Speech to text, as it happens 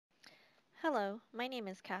Hello, my name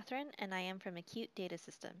is Catherine and I am from Acute Data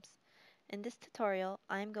Systems. In this tutorial,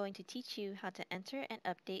 I am going to teach you how to enter and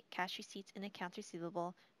update cash receipts in accounts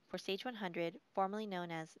receivable for Sage 100, formerly known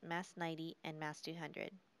as Mass 90 and Mass 200.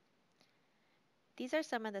 These are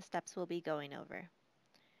some of the steps we'll be going over: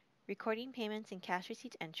 recording payments in cash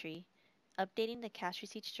receipts entry, updating the cash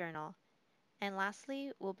receipts journal, and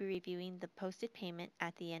lastly, we'll be reviewing the posted payment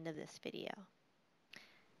at the end of this video.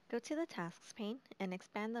 Go to the Tasks pane and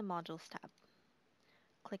expand the Modules tab.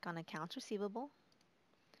 Click on Accounts Receivable,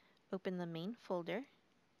 open the main folder,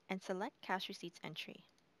 and select Cash Receipts Entry.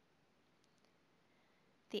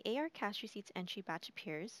 The AR Cash Receipts Entry batch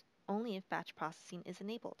appears only if batch processing is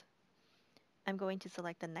enabled. I'm going to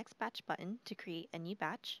select the Next Batch button to create a new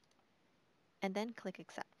batch, and then click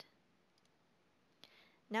Accept.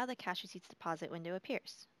 Now the Cash Receipts Deposit window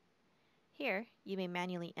appears. Here, you may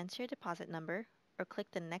manually enter a deposit number or click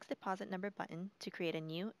the Next Deposit Number button to create a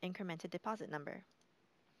new incremented deposit number.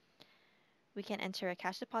 We can enter a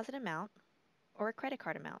cash deposit amount or a credit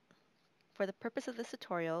card amount. For the purpose of this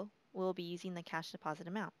tutorial, we'll be using the cash deposit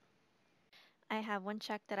amount. I have one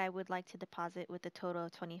check that I would like to deposit with a total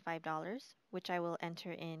of $25, which I will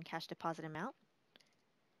enter in cash deposit amount,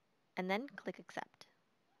 and then click Accept.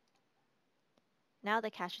 Now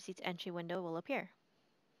the cash receipts entry window will appear.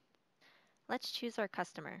 Let's choose our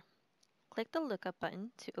customer. Click the Lookup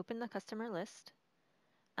button to open the customer list.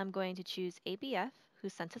 I'm going to choose ABF, who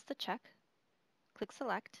sent us the check. Click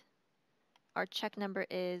Select. Our check number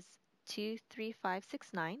is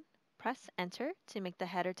 23569. Press Enter to make the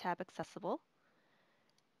header tab accessible.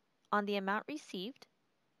 On the amount received,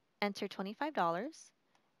 enter $25,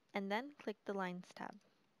 and then click the Lines tab.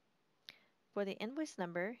 For the invoice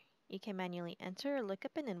number, you can manually enter or look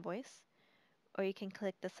up an invoice, or you can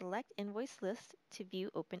click the Select Invoice list to view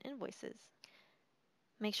open invoices.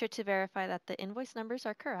 Make sure to verify that the invoice numbers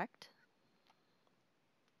are correct.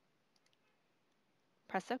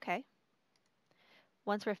 Press OK.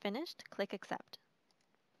 Once we're finished, click Accept.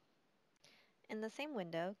 In the same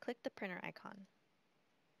window, click the printer icon.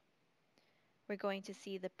 We're going to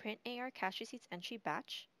see the Print AR Cash Receipts Entry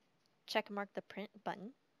batch. Checkmark the Print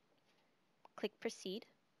button. Click Proceed.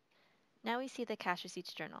 Now we see the Cash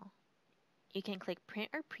Receipts Journal. You can click Print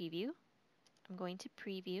or Preview. I'm going to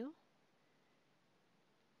Preview.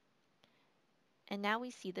 And now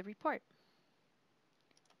we see the report.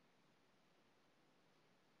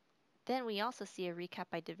 Then we also see a Recap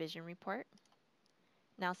by Division report.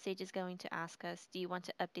 Now Sage is going to ask us, do you want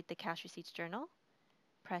to update the Cash Receipts Journal?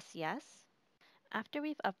 Press Yes. After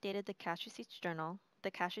we've updated the Cash Receipts Journal,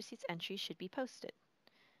 the Cash Receipts entry should be posted.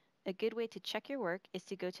 A good way to check your work is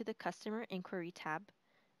to go to the Customer Inquiry tab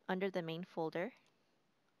under the main folder.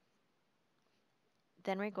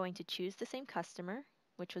 Then we're going to choose the same customer,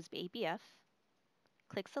 which was ABF.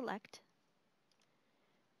 Click Select.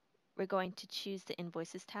 We're going to choose the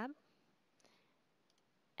Invoices tab,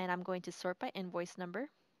 and I'm going to sort by invoice number.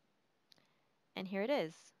 And here it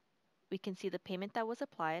is. We can see the payment that was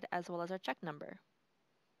applied as well as our check number.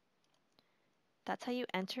 That's how you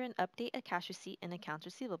enter and update a cash receipt in accounts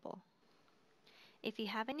receivable. If you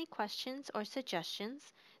have any questions or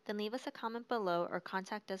suggestions, then leave us a comment below or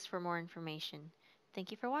contact us for more information.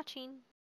 Thank you for watching.